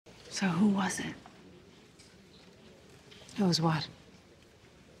So who was it? Who was what?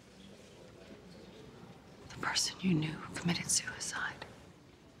 The person you knew who committed suicide.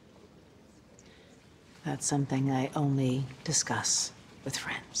 That's something I only discuss with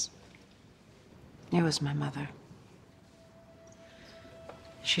friends. It was my mother.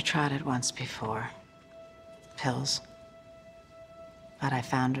 She tried it once before. Pills. But I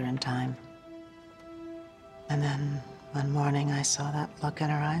found her in time. And then one morning I saw that look in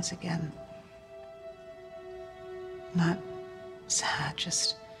her eyes again. Not sad,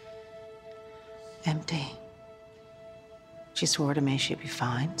 just empty. She swore to me she'd be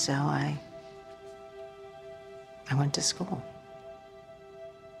fine, so I went to school.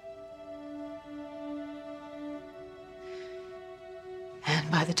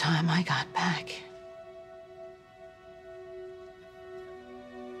 And by the time I got back,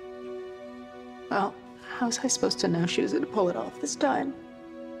 well, how was I supposed to know she was going to pull it off this time?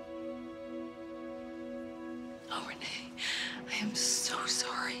 Oh, Renee, I am so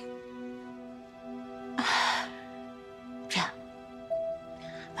sorry. Yeah.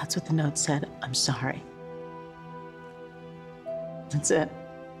 That's what the note said. I'm sorry. That's it.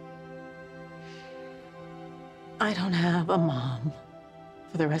 I don't have a mom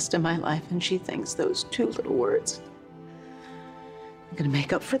for the rest of my life, and she thinks those two little words are gonna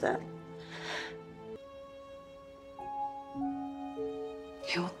make up for that.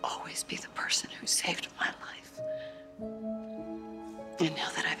 You will always be the person who saved my life. And now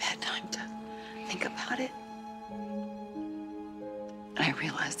that I've had time to think about it, I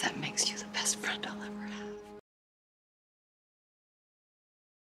realize that makes you the best friend I'll ever have.